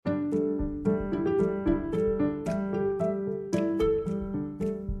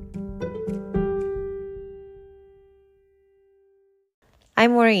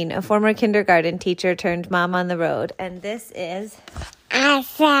I'm Maureen, a former kindergarten teacher turned mom on the road, and this is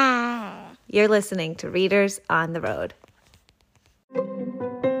Asa. You're listening to Readers on the Road.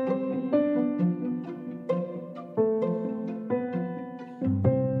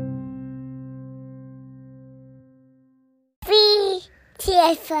 Three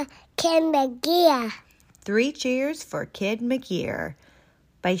cheers for Kid McGear. 3 Cheers for Kid McGear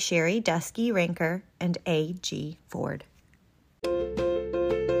by Sherri Duskey Rinker and A.G. Ford.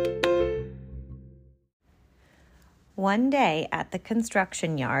 One day at the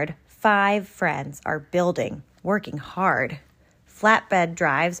construction yard, 5 friends are building, working hard. Flatbed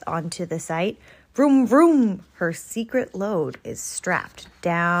drives onto the site. Vroom, vroom. Her secret load is strapped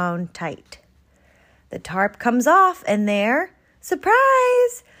down tight. The tarp comes off and there,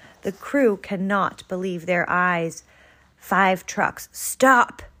 surprise! The crew cannot believe their eyes. 5 trucks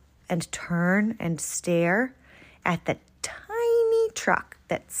stop and turn and stare at the tiny truck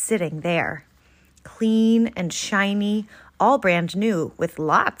that's sitting there. Clean and shiny, all brand new, with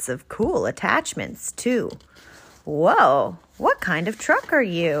lots of cool attachments, too. Whoa, what kind of truck are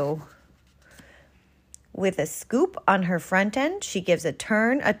you? With a scoop on her front end, she gives a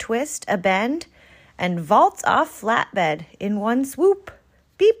turn, a twist, a bend, and vaults off flatbed in one swoop.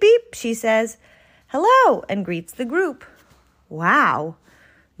 Beep, beep, she says, hello, and greets the group. Wow,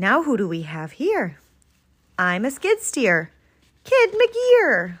 now who do we have here? I'm a skid steer, Kid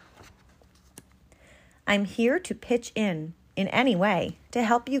McGear. I'm here to pitch in any way to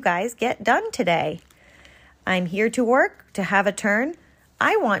help you guys get done today. I'm here to work, to have a turn.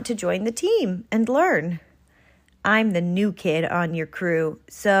 I want to join the team and learn. I'm the new kid on your crew,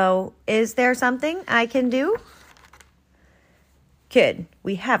 so is there something I can do? Kid,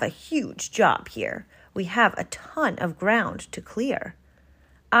 we have a huge job here. We have a ton of ground to clear.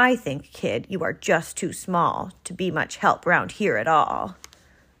 I think, kid, you are just too small to be much help round here at all.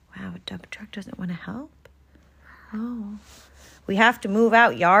 Wow, a dump truck doesn't want to help? Oh. We have to move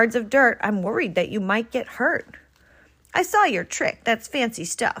out yards of dirt. I'm worried that you might get hurt. I saw your trick. That's fancy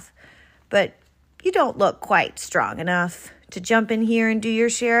stuff. But you don't look quite strong enough to jump in here and do your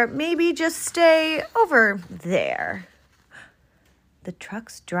share. Maybe just stay over there. The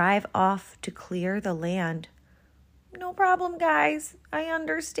trucks drive off to clear the land. No problem, guys. I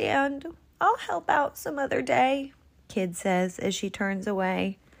understand. I'll help out some other day, Kid says as she turns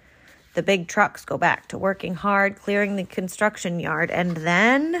away. The big trucks go back to working hard, clearing the construction yard, and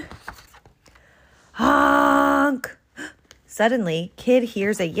then... honk! Suddenly, Kid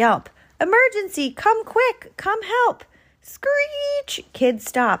hears a yelp. Emergency! Come quick! Come help! Screech! Kid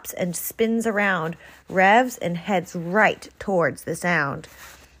stops and spins around, revs and heads right towards the sound.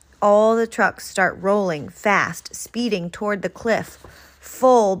 All the trucks start rolling fast, speeding toward the cliff.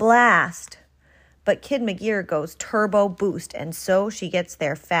 Full blast! But Kid McGear goes turbo boost, and so she gets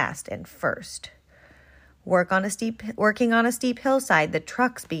there fast and first. Working on a steep hillside, the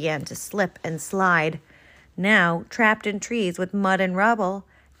trucks began to slip and slide. Now, trapped in trees with mud and rubble,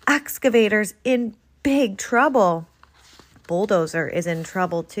 excavator's in big trouble. Bulldozer is in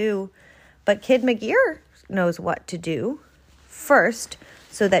trouble too, but Kid McGear knows what to do. First,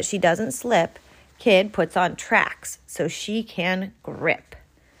 so that she doesn't slip, Kid puts on tracks so she can grip.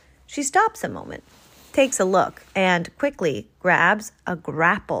 She stops a moment, takes a look, and quickly grabs a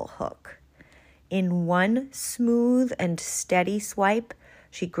grapple hook. In one smooth and steady swipe,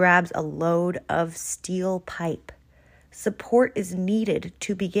 she grabs a load of steel pipe. Support is needed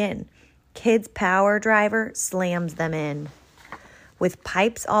to begin. Kid's power driver slams them in. With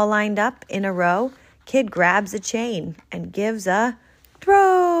pipes all lined up in a row, Kid grabs a chain and gives a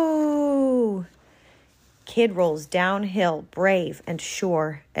throw. Kid rolls downhill, brave and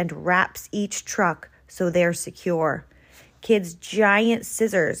sure, and wraps each truck so they're secure. Kid's giant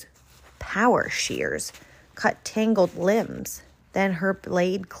scissors, power shears, cut tangled limbs. Then her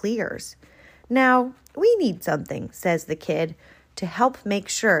blade clears. Now, we need something, says the kid, to help make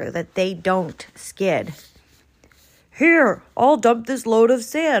sure that they don't skid. Here, I'll dump this load of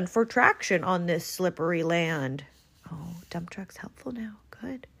sand for traction on this slippery land. Oh, dump truck's helpful now.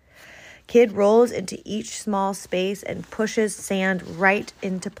 Good. Kid rolls into each small space and pushes sand right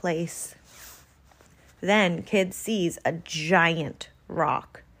into place. Then Kid sees a giant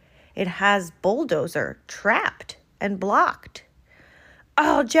rock. It has Bulldozer trapped and blocked.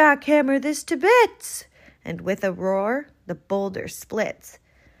 I'll jackhammer this to bits. And with a roar, the boulder splits.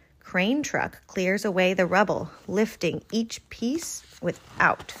 Crane truck clears away the rubble, lifting each piece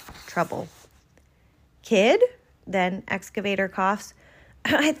without trouble. Kid? Then excavator coughs.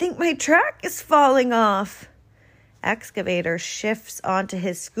 I think my track is falling off. Excavator shifts onto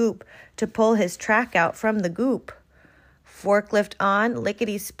his scoop to pull his track out from the goop. Forklift on,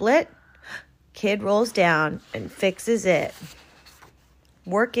 lickety-split. Kid rolls down and fixes it.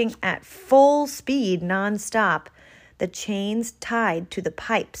 Working at full speed nonstop, the chains tied to the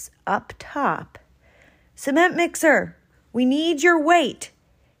pipes up top. Cement mixer, we need your weight.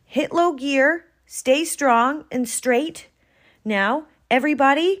 Hit low gear, stay strong and straight. Now,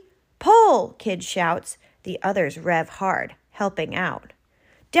 everybody, pull, Kid shouts. The others rev hard, helping out.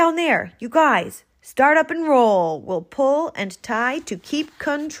 Down there, you guys, start up and roll. We'll pull and tie to keep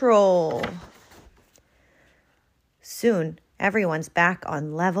control. Soon, everyone's back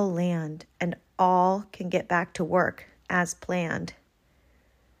on level land, and all can get back to work as planned.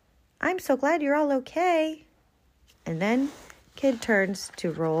 I'm so glad you're all okay. And then Kid turns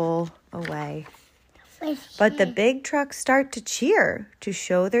to roll away. But the big trucks start to cheer to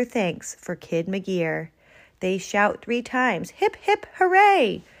show their thanks for Kid McGear. They shout 3 times, hip, hip,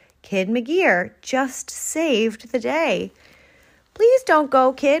 hooray! Kid McGear just saved the day. Please don't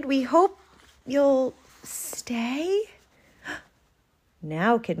go, Kid. We hope you'll stay.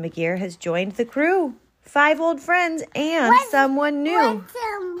 Now Kid McGear has joined the crew. 5 old friends and someone new. What's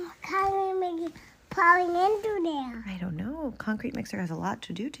Concrete plowing into there? I don't know. Concrete Mixer has a lot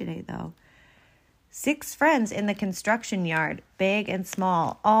to do today, though. 6 friends in the construction yard, big and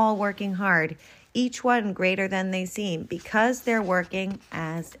small, all working hard. Each one greater than they seem because they're working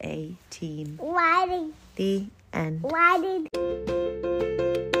as a team. The end.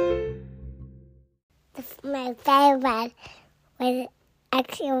 My favorite was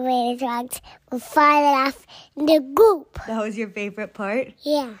excavator trucks were falling off in the goop. That was your favorite part?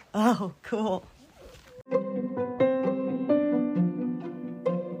 Yeah. Oh, cool.